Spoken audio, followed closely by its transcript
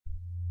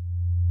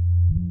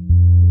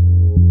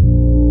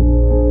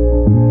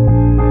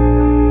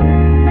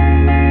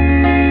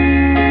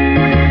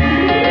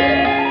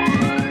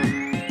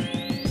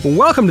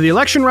Welcome to the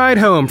Election Ride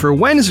Home for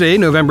Wednesday,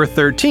 November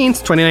 13th,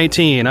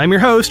 2019. I'm your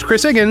host,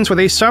 Chris Higgins, with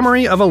a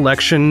summary of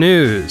election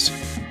news.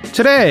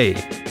 Today,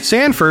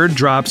 Sanford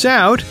drops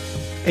out,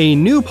 a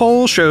new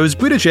poll shows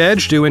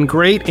Buttigieg doing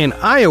great in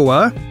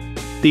Iowa,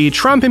 the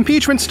Trump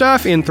impeachment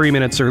stuff in 3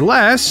 minutes or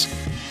less,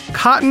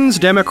 Cotton's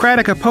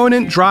Democratic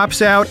opponent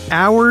drops out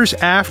hours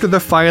after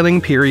the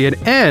filing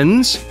period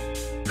ends,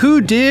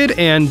 who did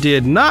and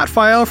did not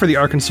file for the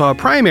Arkansas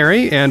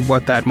primary and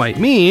what that might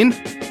mean,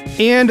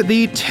 and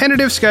the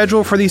tentative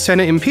schedule for the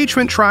Senate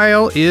impeachment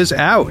trial is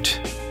out.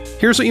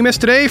 Here's what you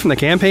missed today from the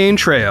campaign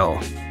trail.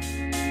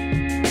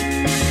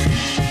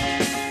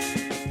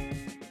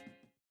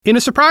 In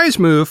a surprise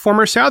move,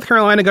 former South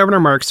Carolina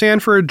Governor Mark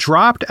Sanford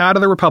dropped out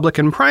of the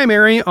Republican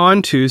primary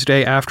on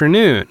Tuesday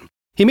afternoon.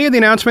 He made the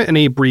announcement in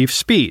a brief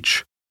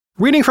speech.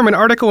 Reading from an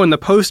article in the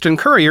Post and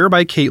Courier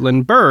by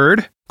Caitlin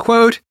Bird,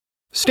 quote,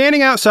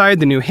 "Standing outside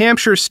the New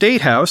Hampshire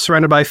State House,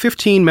 surrounded by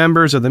 15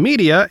 members of the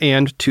media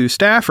and 2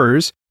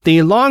 staffers,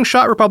 the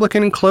long-shot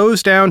Republican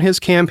closed down his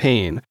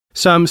campaign,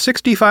 some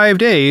 65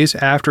 days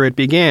after it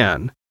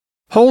began.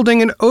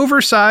 Holding an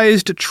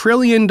oversized $1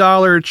 trillion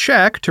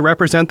check to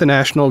represent the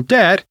national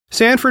debt,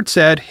 Sanford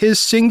said his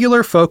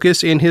singular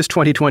focus in his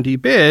 2020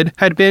 bid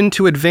had been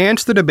to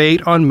advance the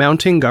debate on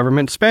mounting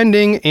government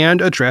spending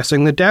and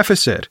addressing the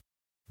deficit.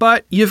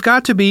 But you've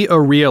got to be a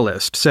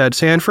realist," said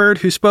Sanford,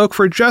 who spoke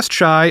for just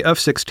shy of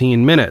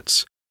 16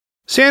 minutes.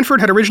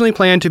 Sanford had originally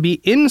planned to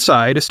be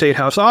inside a State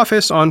House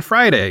office on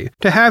Friday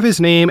to have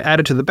his name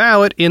added to the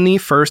ballot in the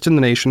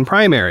first-in-the-nation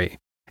primary.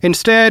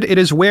 Instead, it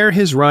is where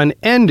his run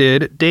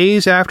ended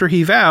days after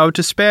he vowed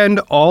to spend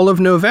all of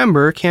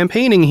November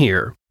campaigning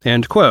here.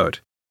 End quote.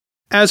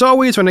 As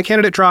always, when a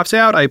candidate drops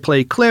out, I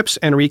play clips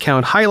and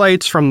recount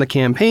highlights from the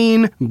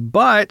campaign,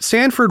 but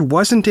Sanford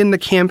wasn't in the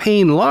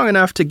campaign long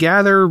enough to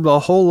gather a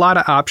whole lot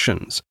of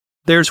options.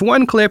 There's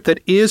one clip that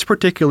is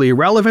particularly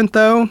relevant,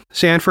 though.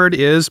 Sanford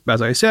is,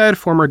 as I said,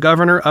 former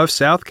governor of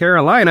South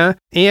Carolina,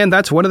 and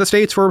that's one of the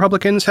states where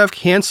Republicans have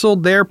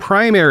canceled their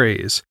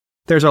primaries.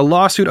 There's a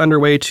lawsuit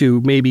underway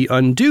to maybe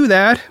undo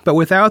that, but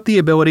without the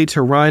ability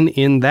to run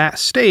in that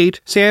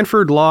state,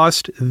 Sanford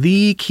lost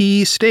the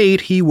key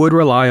state he would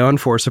rely on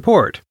for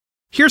support.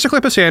 Here's a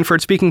clip of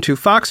Sanford speaking to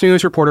Fox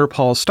News reporter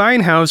Paul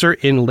Steinhauser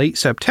in late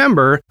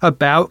September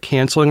about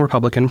canceling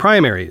Republican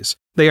primaries.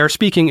 They are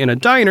speaking in a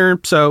diner,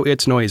 so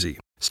it's noisy.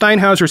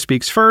 Steinhauser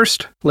speaks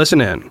first.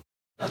 Listen in.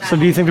 So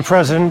do you think the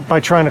president, by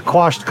trying to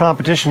quash the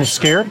competition, is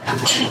scared?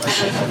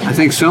 I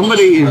think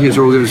somebody in his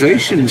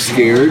organization is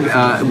scared,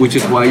 which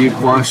is why you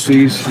quash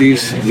these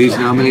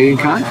nominating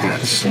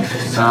contests.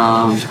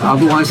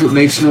 Otherwise, it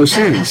makes no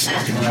sense.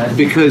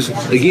 Because,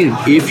 again,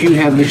 if you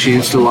have the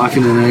chance to lock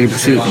in a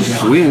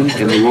 90% win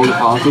in the world of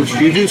politics,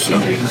 you do so.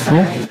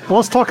 Yeah. Well,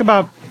 let's talk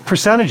about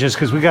percentages,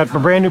 because we got a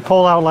brand new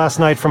poll out last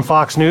night from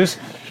Fox News,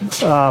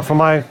 from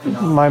my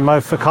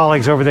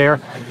colleagues over there.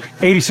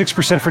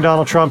 86% for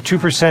Donald Trump,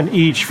 2%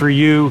 each for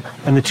you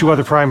and the 2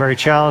 other primary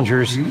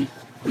challengers.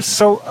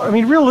 So, I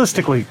mean,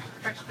 realistically,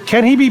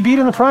 can he be beat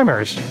in the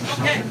primaries?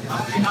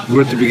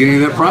 We're at the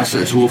beginning of that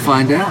process. We'll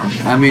find out.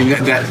 I mean,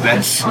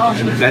 that's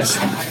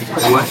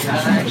what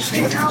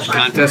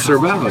contests are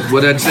about.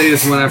 What I'd say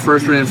is when I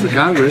first ran for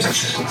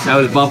Congress, I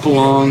was bump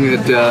along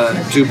at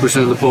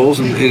 2% of the polls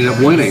and ended up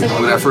winning.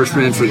 When I first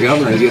ran for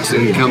governor against the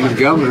incumbent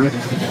governor,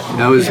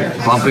 I was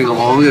bumping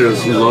along at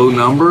a low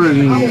number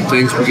and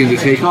things begin to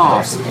take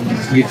off.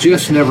 You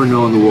just never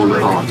know in the world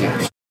of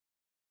politics.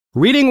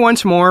 Reading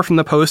once more from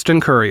the Post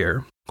and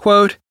Courier,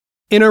 quote,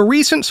 "In a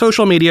recent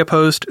social media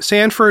post,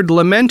 Sanford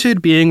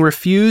lamented being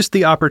refused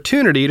the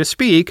opportunity to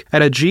speak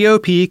at a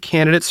GOP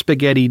candidate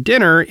spaghetti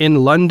dinner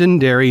in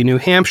Londonderry, New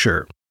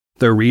Hampshire.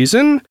 The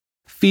reason?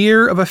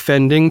 Fear of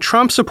offending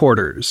Trump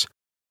supporters.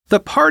 The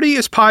party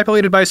is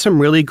populated by some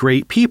really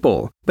great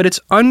people, but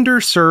it's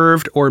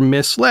underserved or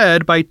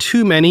misled by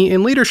too many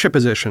in leadership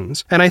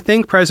positions, and I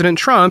think President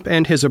Trump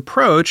and his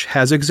approach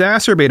has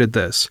exacerbated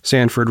this,"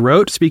 Sanford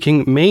wrote,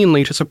 speaking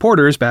mainly to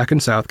supporters back in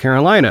South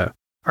Carolina.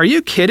 Are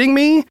you kidding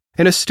me?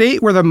 In a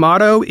state where the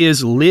motto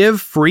is live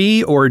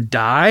free or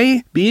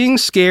die, being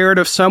scared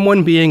of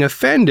someone being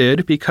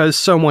offended because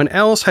someone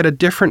else had a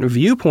different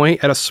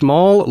viewpoint at a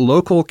small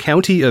local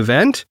county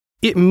event?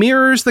 It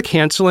mirrors the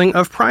canceling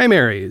of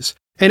primaries.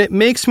 And it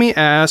makes me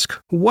ask,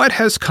 what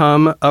has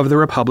come of the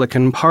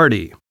Republican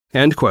Party?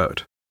 End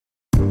quote.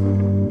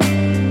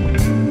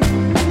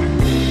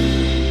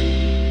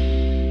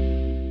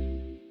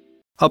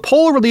 A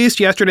poll released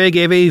yesterday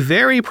gave a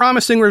very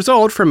promising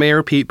result for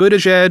Mayor Pete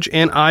Buttigieg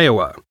in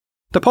Iowa.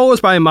 The poll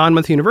is by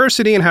Monmouth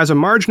University and has a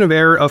margin of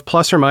error of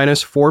plus or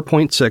minus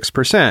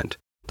 4.6%.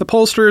 The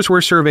pollsters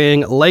were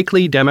surveying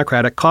likely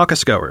Democratic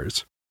caucus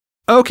goers.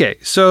 Okay,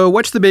 so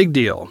what's the big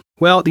deal?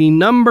 Well, the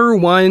number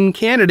one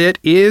candidate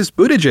is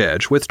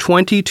Buttigieg with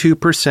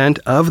 22%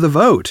 of the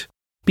vote.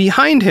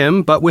 Behind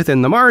him, but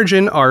within the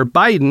margin, are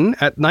Biden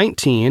at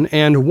 19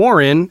 and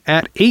Warren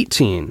at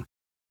 18.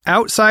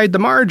 Outside the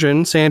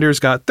margin, Sanders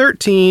got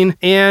 13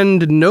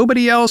 and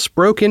nobody else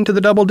broke into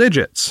the double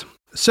digits.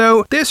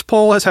 So this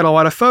poll has had a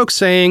lot of folks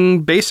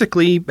saying,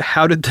 basically,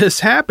 how did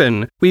this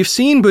happen? We've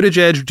seen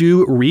Buttigieg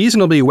do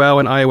reasonably well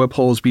in Iowa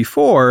polls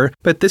before,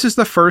 but this is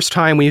the first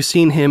time we've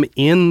seen him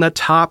in the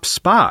top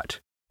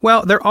spot.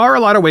 Well, there are a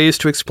lot of ways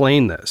to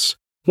explain this.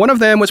 One of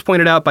them was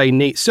pointed out by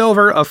Nate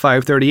Silver of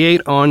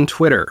 538 on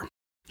Twitter.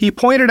 He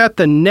pointed at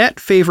the net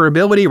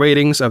favorability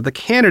ratings of the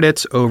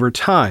candidates over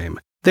time.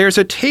 There's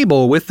a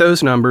table with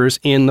those numbers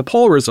in the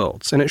poll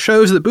results, and it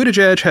shows that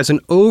Buttigieg has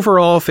an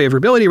overall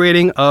favorability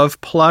rating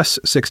of plus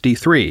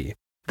 63.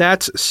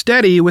 That's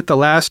steady with the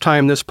last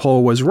time this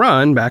poll was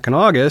run, back in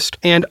August,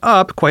 and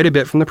up quite a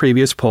bit from the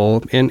previous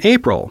poll in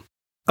April.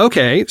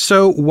 Okay,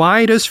 so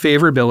why does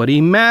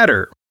favorability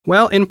matter?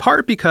 Well, in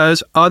part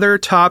because other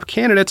top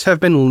candidates have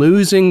been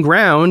losing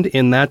ground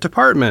in that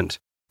department.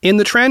 In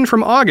the trend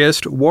from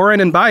August, Warren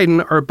and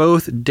Biden are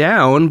both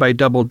down by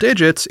double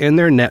digits in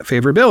their net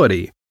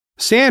favorability.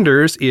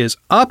 Sanders is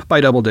up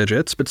by double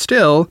digits, but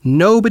still,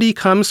 nobody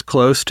comes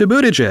close to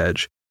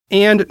Buttigieg.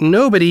 And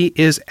nobody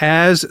is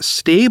as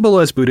stable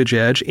as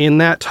Buttigieg in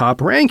that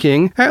top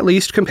ranking, at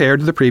least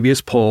compared to the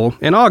previous poll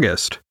in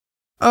August.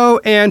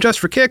 Oh, and just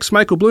for kicks,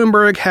 Michael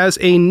Bloomberg has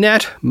a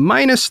net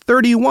minus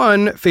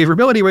 31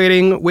 favorability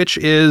rating, which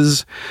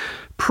is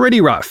pretty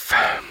rough.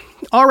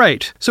 All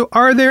right, so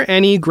are there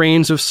any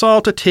grains of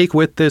salt to take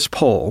with this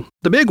poll?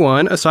 The big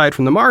one, aside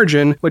from the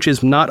margin, which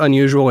is not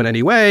unusual in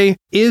any way,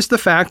 is the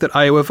fact that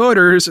Iowa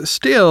voters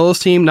still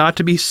seem not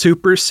to be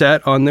super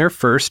set on their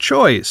first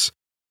choice.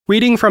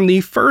 Reading from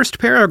the first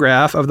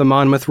paragraph of the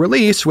Monmouth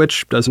release,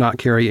 which does not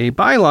carry a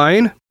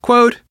byline,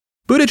 quote,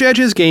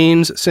 Buttigieg's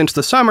gains since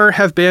the summer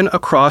have been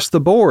across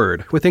the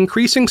board, with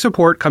increasing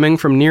support coming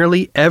from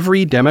nearly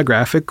every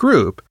demographic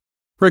group.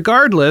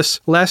 Regardless,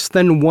 less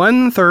than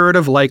 1/3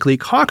 of likely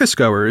caucus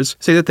goers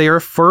say that they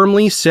are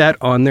firmly set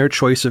on their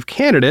choice of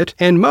candidate,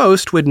 and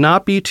most would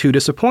not be too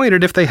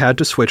disappointed if they had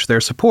to switch their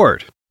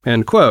support.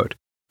 End quote.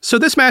 So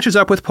this matches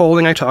up with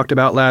polling I talked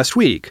about last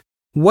week.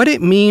 What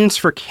it means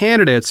for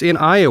candidates in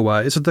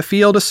Iowa is that the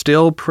field is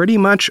still pretty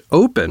much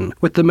open,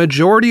 with the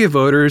majority of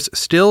voters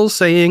still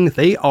saying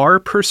they are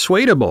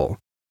persuadable.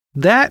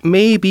 That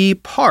may be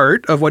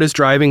part of what is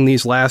driving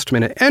these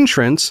last-minute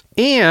entrants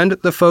and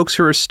the folks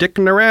who are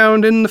sticking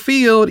around in the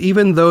field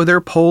even though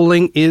their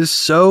polling is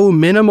so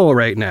minimal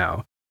right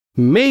now.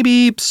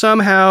 Maybe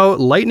somehow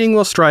lightning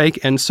will strike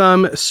and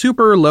some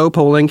super low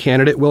polling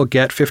candidate will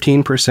get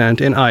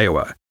 15% in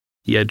Iowa.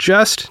 You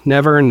just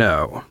never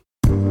know.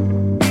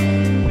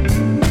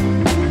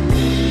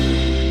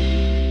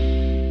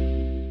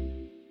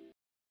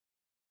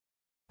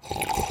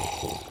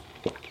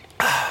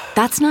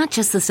 That's not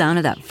just the sound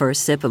of that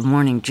first sip of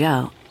Morning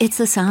Joe. It's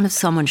the sound of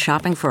someone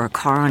shopping for a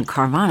car on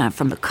Carvana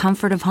from the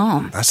comfort of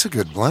home. That's a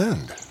good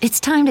blend. It's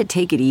time to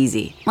take it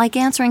easy, like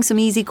answering some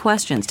easy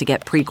questions to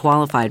get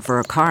pre-qualified for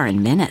a car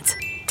in minutes.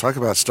 Talk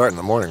about starting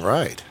the morning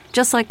right.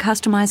 Just like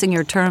customizing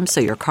your terms so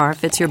your car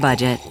fits your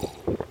budget.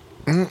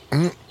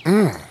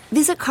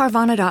 Visit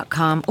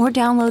Carvana.com or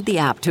download the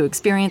app to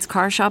experience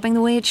car shopping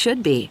the way it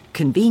should be.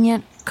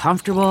 Convenient,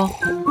 comfortable.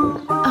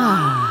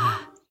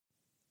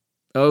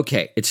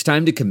 Okay, it's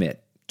time to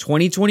commit.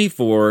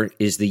 2024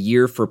 is the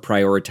year for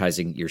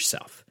prioritizing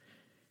yourself.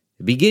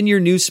 Begin your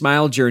new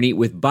smile journey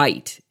with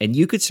Byte, and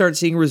you could start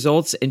seeing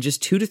results in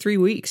just 2 to 3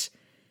 weeks.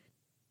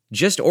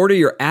 Just order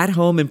your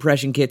at-home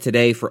impression kit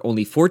today for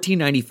only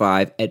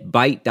 $14.95 at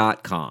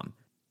Byte.com.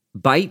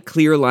 Byte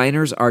clear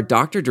liners are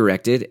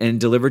doctor-directed and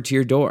delivered to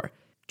your door.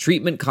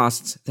 Treatment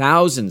costs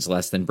thousands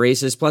less than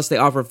braces, plus they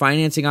offer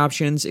financing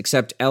options,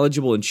 accept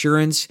eligible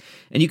insurance,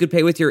 and you could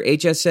pay with your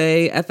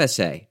HSA,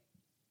 FSA.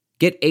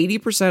 Get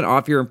 80%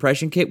 off your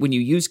impression kit when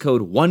you use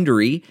code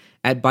WONDERY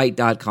at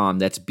Byte.com.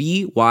 That's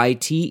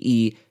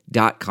BYTE.com.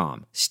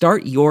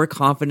 Start your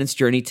confidence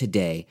journey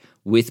today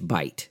with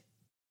Byte.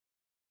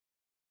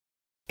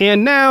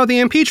 And now the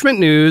impeachment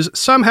news,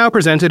 somehow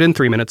presented in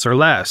 3 minutes or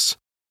less.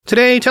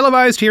 Today,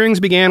 televised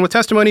hearings began with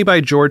testimony by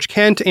George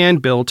Kent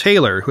and Bill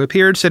Taylor, who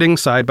appeared sitting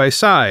side by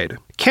side.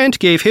 Kent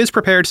gave his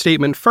prepared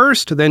statement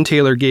first, then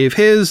Taylor gave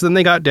his, then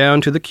they got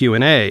down to the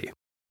Q&A.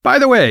 By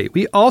the way,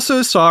 we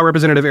also saw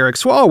Representative Eric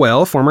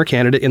Swalwell, former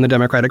candidate in the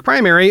Democratic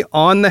primary,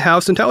 on the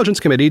House Intelligence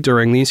Committee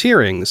during these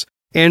hearings.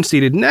 And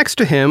seated next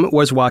to him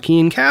was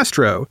Joaquin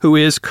Castro, who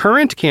is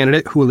current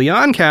candidate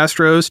Julian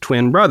Castro's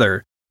twin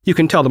brother. You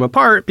can tell them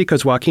apart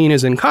because Joaquin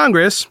is in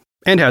Congress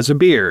and has a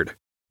beard.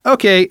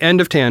 Okay, end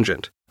of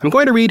tangent. I'm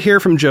going to read here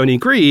from Joni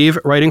Grieve,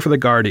 writing for The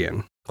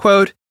Guardian.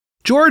 Quote,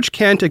 George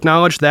Kent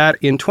acknowledged that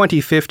in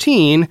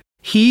 2015,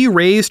 he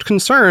raised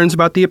concerns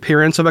about the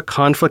appearance of a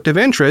conflict of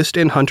interest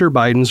in Hunter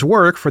Biden's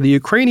work for the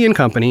Ukrainian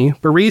company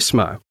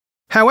Burisma.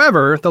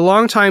 However, the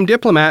longtime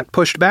diplomat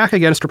pushed back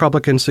against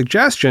Republicans'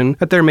 suggestion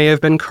that there may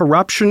have been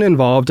corruption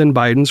involved in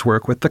Biden's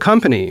work with the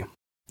company.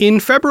 In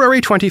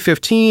February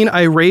 2015,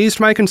 I raised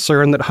my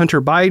concern that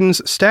Hunter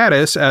Biden's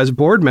status as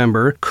board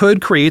member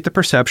could create the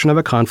perception of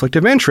a conflict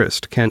of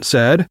interest, Kent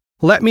said.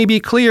 Let me be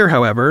clear,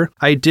 however,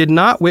 I did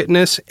not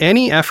witness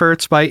any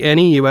efforts by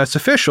any U.S.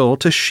 official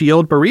to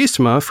shield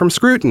Burisma from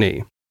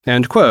scrutiny.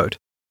 End quote.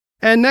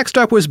 And next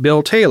up was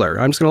Bill Taylor.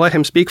 I'm just going to let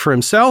him speak for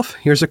himself.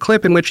 Here's a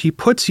clip in which he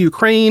puts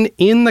Ukraine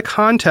in the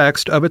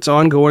context of its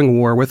ongoing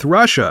war with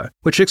Russia,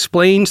 which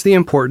explains the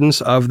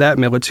importance of that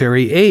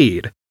military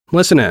aid.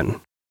 Listen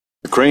in.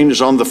 Ukraine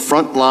is on the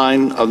front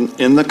line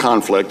in the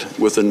conflict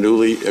with a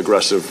newly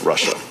aggressive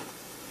Russia.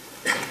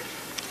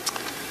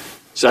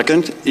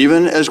 Second,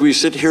 even as we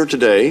sit here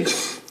today,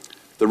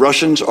 the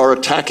Russians are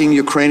attacking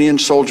Ukrainian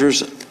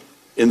soldiers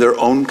in their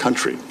own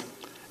country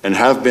and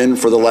have been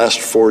for the last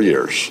 4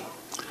 years.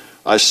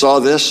 I saw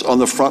this on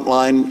the front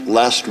line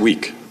last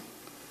week.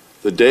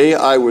 The day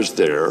I was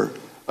there,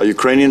 a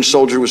Ukrainian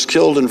soldier was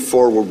killed and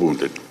 4 were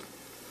wounded.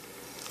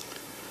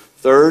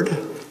 Third,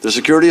 the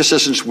security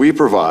assistance we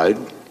provide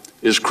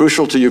is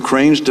crucial to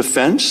Ukraine's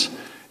defense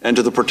and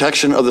to the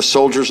protection of the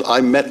soldiers I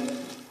met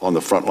on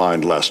the front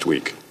line last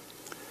week.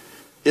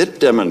 It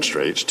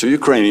demonstrates to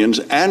Ukrainians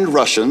and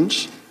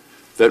Russians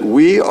that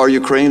we are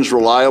Ukraine's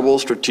reliable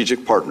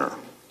strategic partner.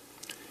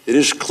 It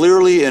is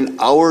clearly in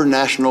our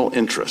national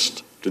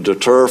interest to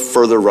deter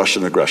further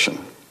Russian aggression.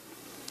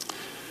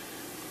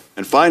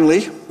 And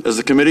finally, as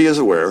the committee is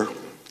aware,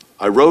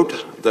 I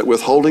wrote that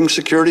withholding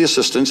security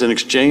assistance in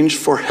exchange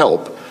for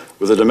help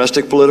with a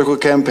domestic political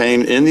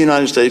campaign in the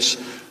United States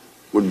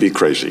would be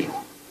crazy.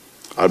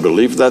 I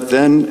believed that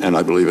then, and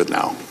I believe it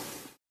now.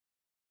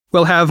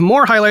 We'll have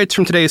more highlights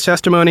from today's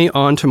testimony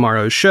on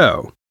tomorrow's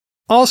show.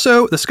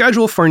 Also, the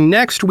schedule for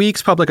next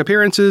week's public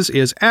appearances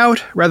is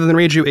out. Rather than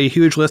read you a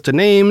huge list of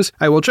names,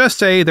 I will just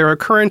say there are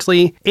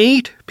currently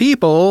 8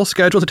 people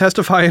scheduled to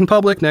testify in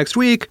public next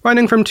week,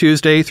 running from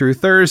Tuesday through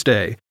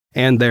Thursday.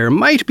 And there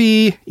might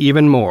be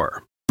even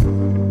more.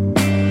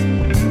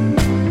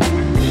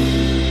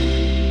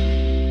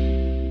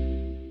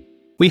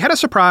 We had a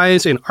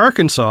surprise in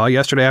Arkansas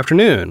yesterday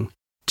afternoon.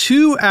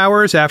 2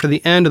 hours after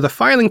the end of the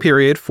filing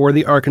period for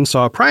the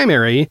Arkansas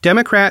primary,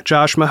 Democrat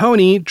Josh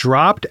Mahoney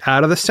dropped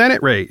out of the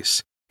Senate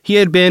race. He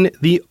had been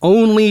the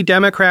only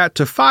Democrat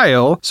to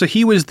file, so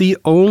he was the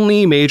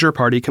only major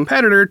party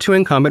competitor to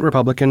incumbent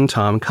Republican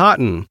Tom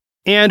Cotton.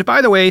 And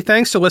by the way,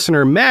 thanks to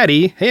listener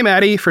Maddie, hey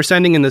Maddie, for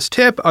sending in this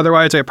tip.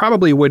 Otherwise, I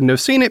probably wouldn't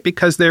have seen it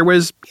because there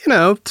was,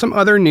 some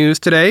other news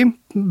today.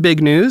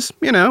 Big news,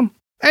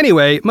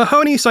 Anyway,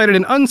 Mahoney cited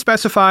an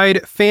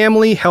unspecified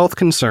family health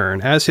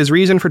concern as his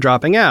reason for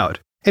dropping out.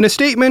 In a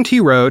statement,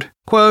 he wrote,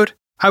 quote,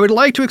 "I would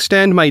like to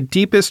extend my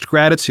deepest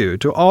gratitude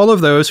to all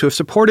of those who have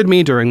supported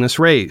me during this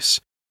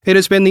race. It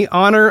has been the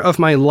honor of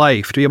my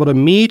life to be able to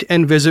meet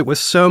and visit with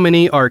so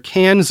many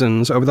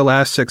Arkansans over the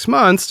last 6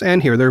 months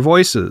and hear their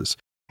voices.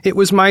 It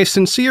was my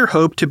sincere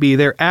hope to be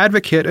their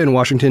advocate in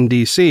Washington,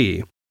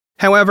 D.C.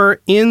 However,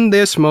 in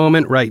this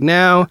moment right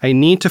now, I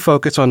need to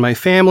focus on my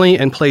family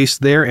and place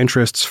their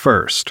interests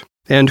first."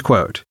 End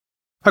quote.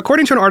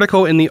 According to an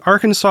article in the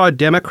Arkansas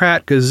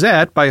Democrat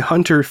Gazette by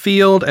Hunter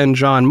Field and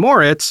John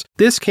Moritz,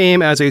 this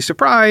came as a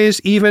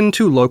surprise even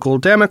to local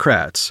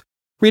Democrats.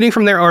 Reading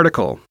from their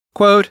article,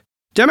 quote,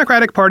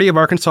 Democratic Party of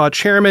Arkansas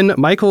Chairman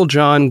Michael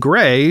John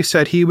Gray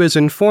said he was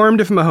informed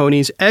of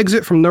Mahoney's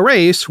exit from the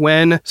race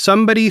when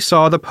somebody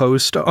saw the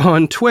post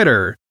on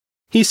Twitter.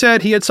 He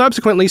said he had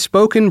subsequently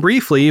spoken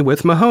briefly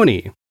with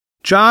Mahoney.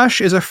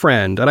 "Josh is a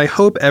friend, and I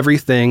hope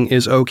everything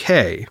is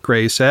okay,"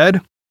 Gray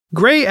said.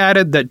 Gray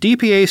added that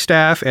DPA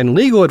staff and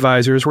legal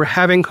advisors were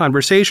having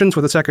conversations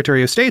with the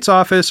Secretary of State's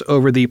office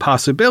over the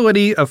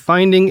possibility of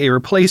finding a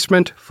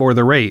replacement for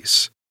the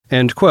race.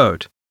 End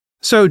quote.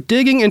 So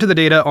digging into the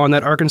data on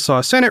that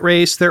Arkansas Senate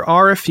race, there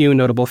are a few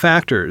notable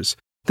factors.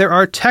 There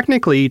are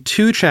technically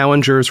 2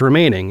 challengers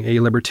remaining,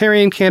 a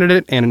Libertarian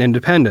candidate and an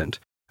independent.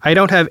 I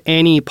don't have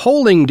any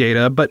polling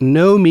data, but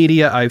no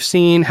media I've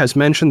seen has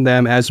mentioned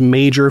them as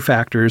major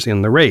factors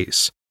in the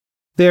race.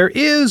 There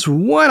is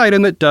one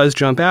item that does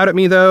jump out at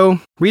me, though.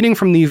 Reading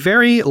from the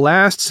very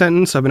last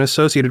sentence of an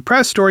Associated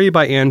Press story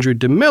by Andrew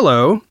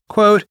DeMillo,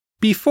 quote,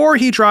 "Before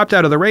he dropped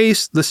out of the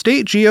race, the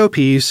state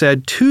GOP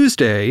said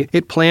Tuesday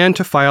it planned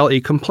to file a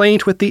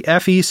complaint with the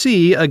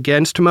FEC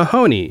against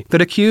Mahoney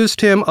that accused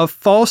him of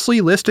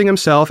falsely listing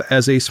himself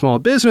as a small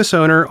business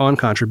owner on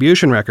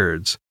contribution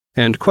records."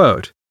 End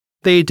quote.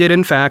 They did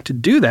in fact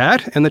do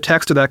that, and the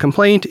text of that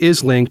complaint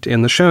is linked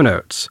in the show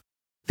notes.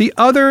 The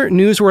other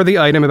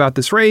newsworthy item about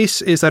this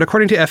race is that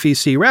according to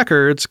FEC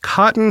records,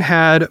 Cotton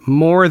had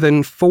more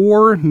than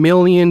 $4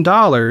 million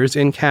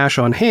in cash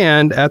on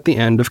hand at the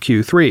end of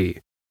Q3.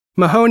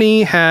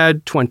 Mahoney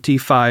had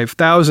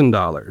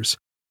 $25,000.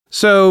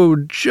 So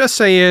just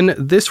saying,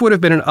 this would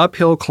have been an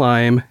uphill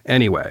climb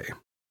anyway.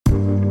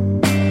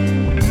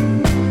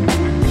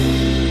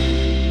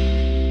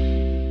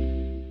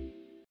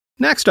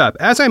 Next up,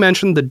 as I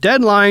mentioned, the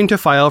deadline to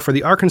file for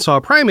the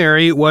Arkansas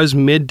primary was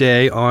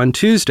midday on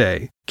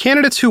Tuesday.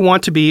 Candidates who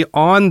want to be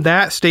on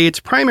that state's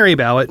primary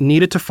ballot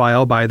needed to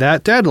file by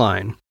that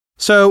deadline.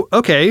 So,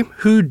 okay,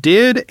 who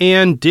did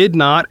and did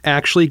not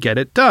actually get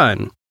it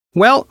done?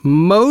 Well,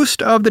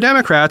 most of the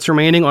Democrats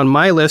remaining on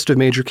my list of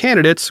major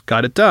candidates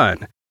got it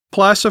done.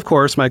 Plus, of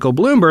course, Michael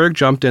Bloomberg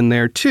jumped in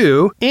there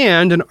too,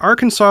 and an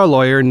Arkansas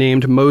lawyer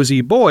named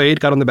Mosey Boyd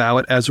got on the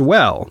ballot as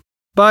well.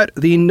 But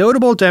the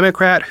notable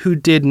Democrat who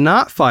did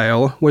not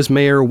file was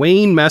Mayor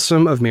Wayne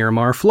Messam of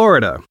Miramar,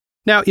 Florida.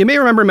 Now, you may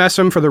remember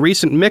Messam for the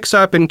recent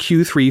mix-up in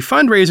Q3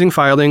 fundraising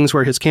filings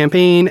where his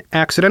campaign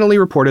accidentally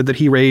reported that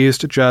he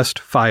raised just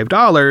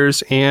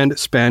 $5 and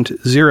spent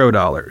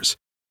 $0.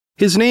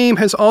 His name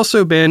has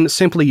also been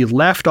simply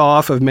left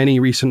off of many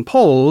recent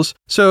polls,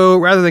 so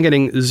rather than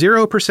getting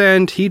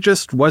 0%, he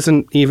just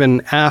wasn't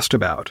even asked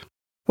about.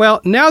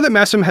 Well, now that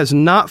Messam has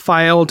not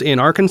filed in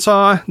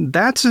Arkansas,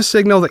 that's a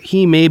signal that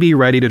he may be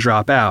ready to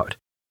drop out.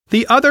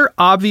 The other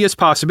obvious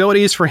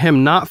possibilities for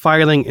him not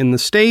filing in the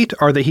state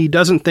are that he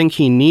doesn't think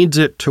he needs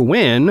it to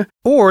win,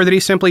 or that he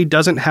simply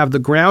doesn't have the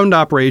ground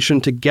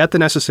operation to get the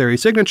necessary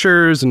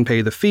signatures and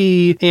pay the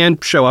fee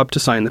and show up to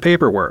sign the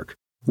paperwork.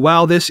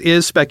 While this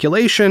is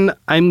speculation,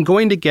 I'm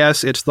going to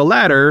guess it's the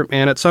latter,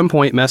 and at some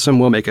point Messam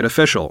will make it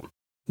official.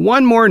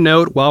 One more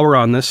note while we're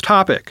on this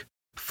topic.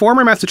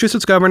 Former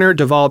Massachusetts Governor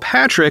Deval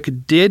Patrick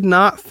did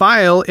not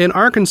file in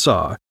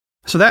Arkansas.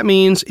 So that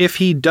means if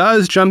he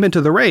does jump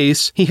into the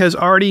race, he has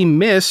already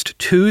missed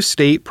 2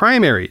 state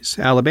primaries,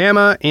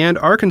 Alabama and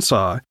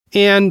Arkansas.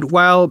 And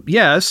while,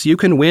 yes, you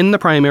can win the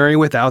primary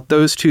without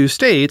those 2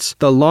 states,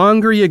 the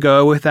longer you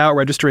go without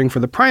registering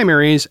for the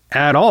primaries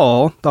at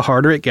all, the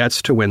harder it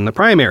gets to win the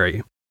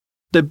primary.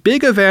 The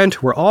big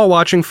event we're all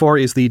watching for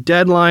is the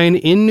deadline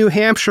in New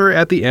Hampshire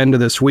at the end of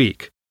this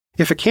week.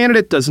 If a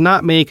candidate does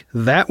not make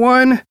that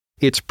one,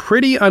 it's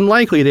pretty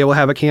unlikely they will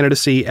have a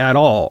candidacy at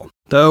all.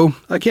 Though,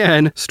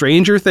 again,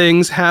 stranger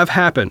things have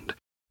happened.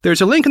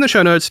 There's a link in the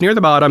show notes near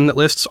the bottom that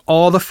lists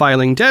all the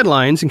filing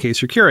deadlines in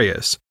case you're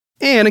curious.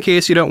 And in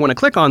case you don't want to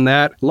click on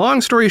that,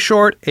 long story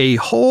short, a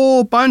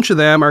whole bunch of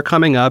them are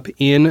coming up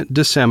in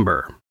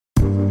December.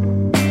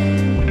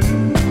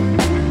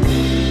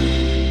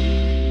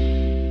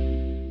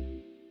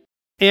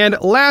 And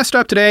last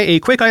up today, a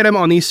quick item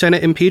on the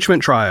Senate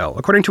impeachment trial.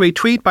 According to a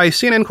tweet by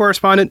CNN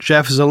correspondent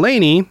Jeff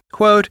Zeleny,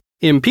 quote,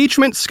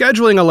 "Impeachment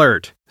scheduling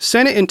alert.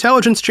 Senate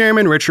Intelligence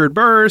Chairman Richard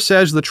Burr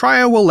says the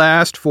trial will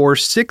last for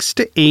 6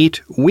 to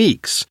 8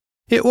 weeks.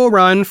 It will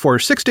run for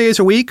 6 days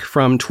a week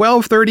from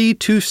 12:30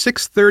 to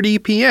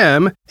 6:30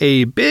 p.m.,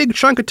 a big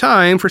chunk of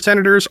time for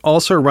senators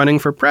also running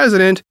for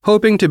president,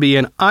 hoping to be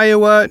in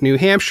Iowa, New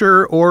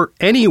Hampshire, or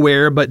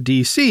anywhere but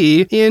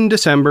D.C. in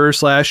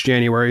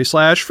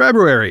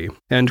December/January/February."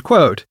 End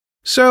quote.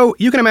 So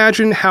you can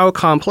imagine how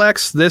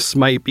complex this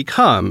might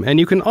become, and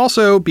you can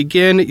also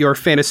begin your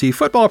fantasy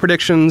football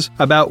predictions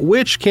about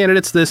which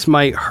candidates this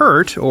might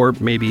hurt or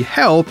maybe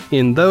help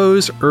in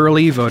those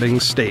early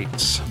voting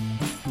states.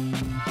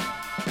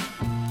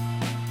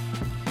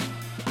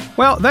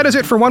 Well, that is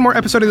it for one more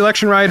episode of the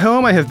Election Ride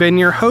Home. I have been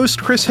your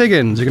host, Chris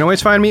Higgins. You can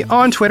always find me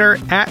on Twitter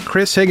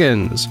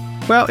 @ChrisHiggins.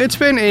 Well, it's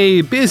been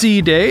a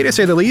busy day, to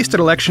say the least, at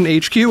Election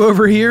HQ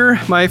over here.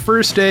 My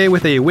first day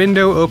with a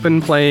window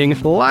open playing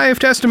live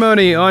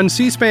testimony on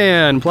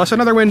C-SPAN, plus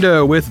another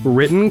window with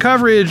written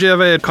coverage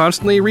of it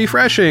constantly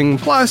refreshing,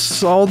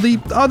 plus all the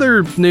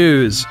other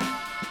news.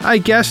 I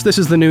guess this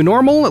is the new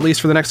normal, at least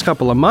for the next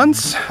couple of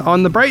months.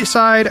 On the bright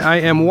side, I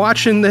am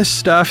watching this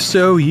stuff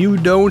so you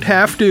don't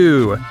have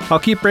to. I'll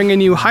keep bringing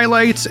you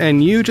highlights,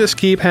 and you just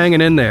keep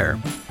hanging in there.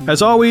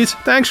 As always,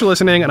 thanks for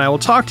listening, and I will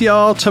talk to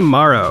y'all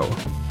tomorrow.